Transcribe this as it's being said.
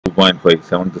2.5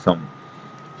 7th sum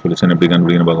solution எப்படி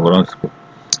கண்டுபிடிக்கணும் பார்க்க போகிறோம்.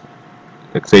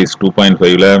 எக்ஸசைஸ்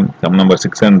 2.5ல சம் நம்பர்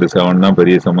 6 அண்ட் 7 தான்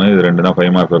பெரிய சம். இது ரெண்டு தான்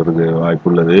 5 மார்க் வரதுக்கு வாய்ப்பு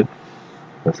உள்ளது.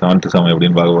 7th சம்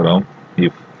எப்படின்னு பார்க்க போகிறோம்.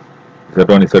 இஃப்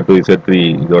Z1 Z2 Z3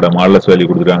 இதோட மாடலஸ் வேல்யூ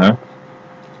கொடுத்துருக்காங்க.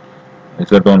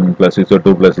 Z1 plus Z2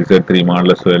 plus Z3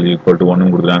 modulus value equal to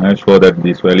 1 கொடுத்துருக்காங்க. Show that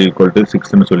this value equal to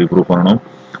 6ன்னு சொல்லி ப்ரூவ் பண்ணணும்.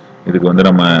 இதுக்கு வந்து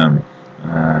நம்ம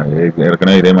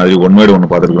ஏற்கனவே இதே மாதிரி ஒன் வேர்டு ஒன்று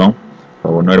பார்த்துருக்கோம்.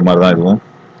 ஒன் வேர்டு மாதிரி தான் இதுவும்.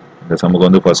 இந்த சம்முக்கு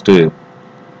வந்து first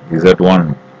Z1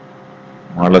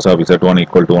 modulus of Z1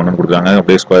 equal to 1 கொடுத்துருக்காங்க.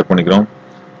 அப்படியே ஸ்கொயர் பண்ணிக்கிறோம்.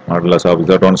 Modulus of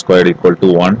Z1 square equal to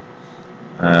 1.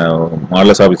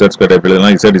 Modulus of Z square எப்படி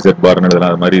எழுதலாம், Z பார்னு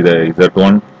எழுதலாம். அது மாதிரி இதை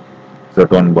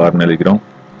Z1 பார்னு எழுதிக்கிறோம்.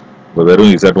 இப்போ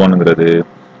வெறும் Z1ங்கிறது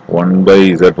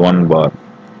 1/Z1 பார்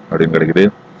அப்படின்னு கிடைக்குது.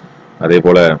 அதே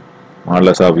போல்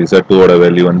மாடலஸ் ஆஃப் Z2ஓட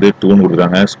வேல்யூ வந்து 2ன்னு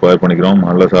கொடுத்துருக்காங்க. ஸ்கொயர் பண்ணிக்கிறோம்.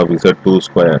 Modulus of Z2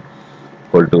 square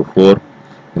equal to 4.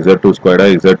 Z2 ஸ்கொயர்டா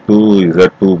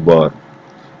Z2 பார்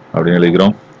அப்படின்னு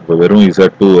எழுதிக்கிறோம். இப்போ வெறும்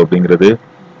Z2 அப்படிங்கிறது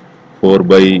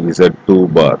 4/Z2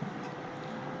 பார்.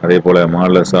 அதே போல்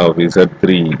modulus of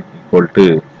Z3 equal to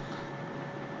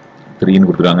 3ன்னு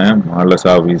கொடுத்துருக்காங்க. மாடலஸ்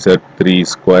ஆஃப் Z3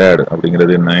 ஸ்கொயர்டு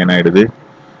அப்படிங்கிறது 9 ஆகிடுது.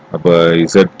 அப்போ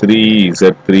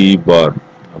Z3 பார்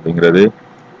அப்படிங்கிறது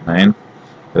 9.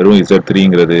 வெறும்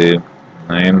Z3ங்கிறது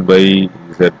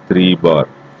 9/Z3 பார்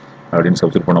அப்படின்னு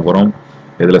சப்ஸ்டிட் பண்ண போகிறோம்.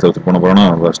 எதில் சப்ஸ்டிட் பண்ண போகிறோம்னா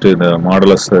ஃபஸ்ட்டு இந்த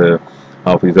modulus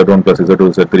of Z1 plus Z2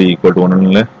 Z3 equal to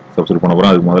 1ன்னு substitute பண்ண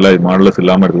போகிறோம். அதுக்கு முதல்ல மாடலஸ்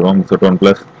இல்லாமல் எடுத்துக்கிறோம். Z1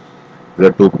 plus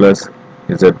Z2 plus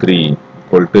Z3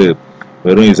 equal to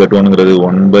வெறும் Z1ங்கிறது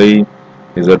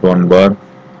 1/Z1 பார்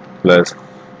ப்ளஸ்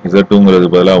Z2ங்கிறது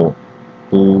பதிலாக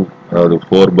 2 அதாவது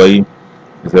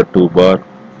 4/Z2 பார்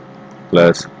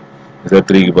ப்ளஸ்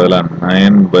Z3க்கு பதிலாக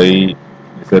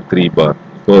 9/Z3 பார்.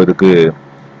 இப்போ இதுக்கு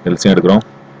எல்சியம் எடுக்கிறோம்.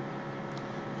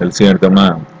 எல்சியம் எடுத்தோம்னா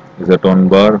Z1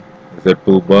 பார்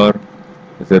Z2 பார்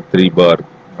Z3 பார்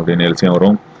அப்படின்னு எல்சியம்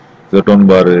வரும். Z1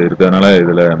 பார் இருக்கிறதுனால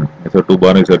இதில் Z2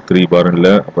 பார் Z3 பார்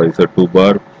இல்லை. அப்போ Z2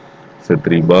 பார்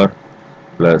Z3 பார்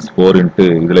ப்ளஸ் 4 இன்ட்டு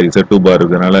இதில் Z2 பார்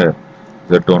இருக்கிறதுனால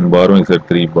Z1 பாரும்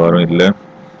Z3 பாரும் இல்லை.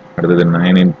 அடுத்தது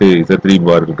 9 இன்ட்டு Z3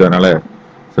 பார் இருக்கிறதுனால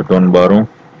Z1 பாரும்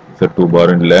Z2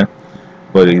 பாரும் இல்லை.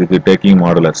 இப்போ இதுக்கு டேக்கிங்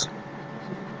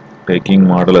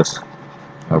மாடலஸ்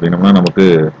அப்படின்னோம்னா நமக்கு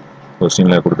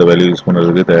கொஸ்டினில் கொடுத்த வேல்யூ யூஸ்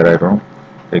பண்ணுறதுக்கு தயாராகிடும்.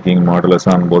 Taking modulus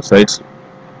on both sides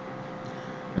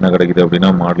என்ன கிடைக்குது அப்படின்னா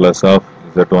modulus of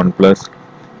Z1 plus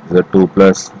Z2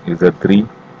 plus Z3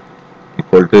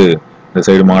 equal to இந்த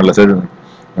சைடு மாடலஸை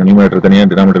நியூமரேட்டர் தனியாக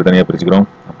டினாமினேட்டர் தனியாக பிரிச்சுக்கிறோம்.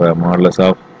 அப்போ modulus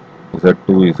of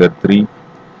Z2 Z3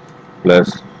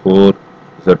 plus 4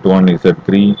 Z1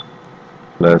 Z3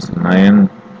 plus 9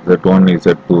 Z1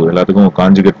 Z2 எல்லாத்துக்கும்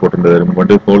காஞ்சுகேட் போட்டிருந்தது ரிமூவ்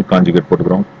பண்ணிட்டு ஹோல் காஞ்சுகேட்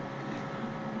போட்டுக்கிறோம்.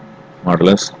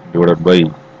 மாடலஸ் டிவைடட் பை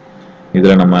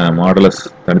இதில் நம்ம மாடலஸ்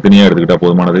தனித்தனியாக எடுத்துக்கிட்டால்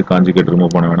போதுமானது. காஞ்சுகேட்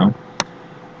ரிமூவ் பண்ண வேணாம்.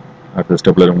 அடுத்த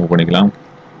ஸ்டெப்பில் ரிமூவ் பண்ணிக்கலாம்.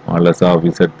 மாடலஸ் ஆஃப்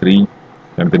Z3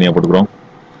 தனித்தனியாக போட்டுக்கிறோம்.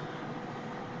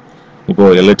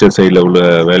 இப்போது LHS சைடில் உள்ள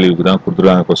வேல்யூக்கு தான்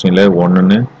கொடுத்துருக்காங்க கொஸ்டினில்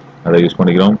 1ன்னு அதை யூஸ்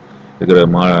பண்ணிக்கிறோம். இருக்கிற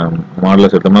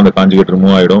மாடலஸ் எடுத்தோம்னா அந்த காஞ்சுகேட்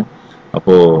ரிமூவ் ஆகிடும்.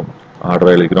 அப்போது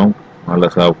ஆர்டராக எழுதிக்கிறோம்.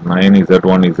 Modulus of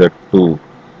 9Z1 Z2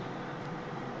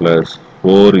 plus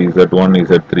 4Z1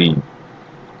 Z3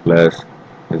 plus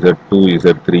Z2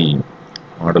 Z3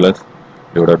 modulus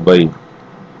divided by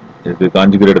இதுக்கு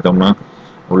காஞ்சுகேட் எடுத்தோம்னா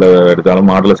உள்ள எடுத்தாலும்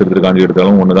மாடலஸ் எடுத்துட்டு காஞ்சுகேட்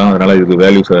எடுத்தாலும் ஒன்று தான். அதனால் இதுக்கு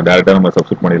வேல்யூஸ் டேரெக்டாக நம்ம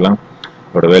சப்ஸ்டிட் பண்ணிடலாம்.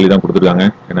 இதோட வேல்யூ தான் கொடுத்துருக்காங்க.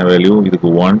 என்ன வேல்யூ? இதுக்கு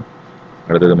 1.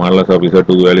 அடுத்தது மாடலஸ் ஆஃப்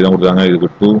Z2 வேல்யூ தான் கொடுத்துருக்காங்க. இதுக்கு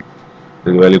 2.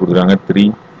 இதுக்கு வேல்யூ கொடுத்துருக்காங்க 3.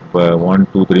 இப்போ 1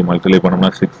 2 3 மல்டிப்ளை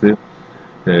பண்ணோம்னா 6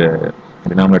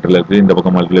 டினாமினேட்டரில் இருக்குது. இந்த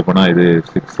பக்கம் மல்டிப்ளை பண்ணால் இது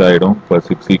 6 ஆகிடும். இப்போ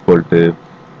 6 equal to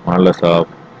modulus of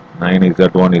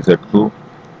 9Z1 Z2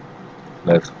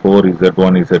 plus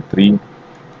 4Z1 Z3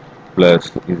 plus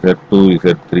Z2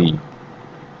 Z3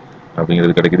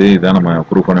 அப்படிங்கிறது கிடைக்குது. இதுதான் நம்ம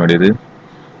ப்ரூவ் பண்ண வேண்டியது.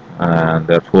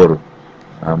 therefore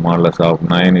modulus of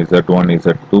 9Z1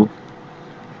 Z2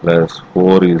 plus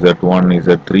 4Z1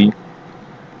 Z3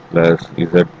 plus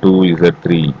Z2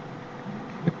 Z3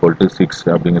 equal to 6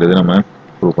 அப்படிங்கிறது நம்ம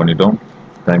ப்ரூவ் பண்ணிட்டோம்.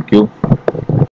 தேங்க்யூ.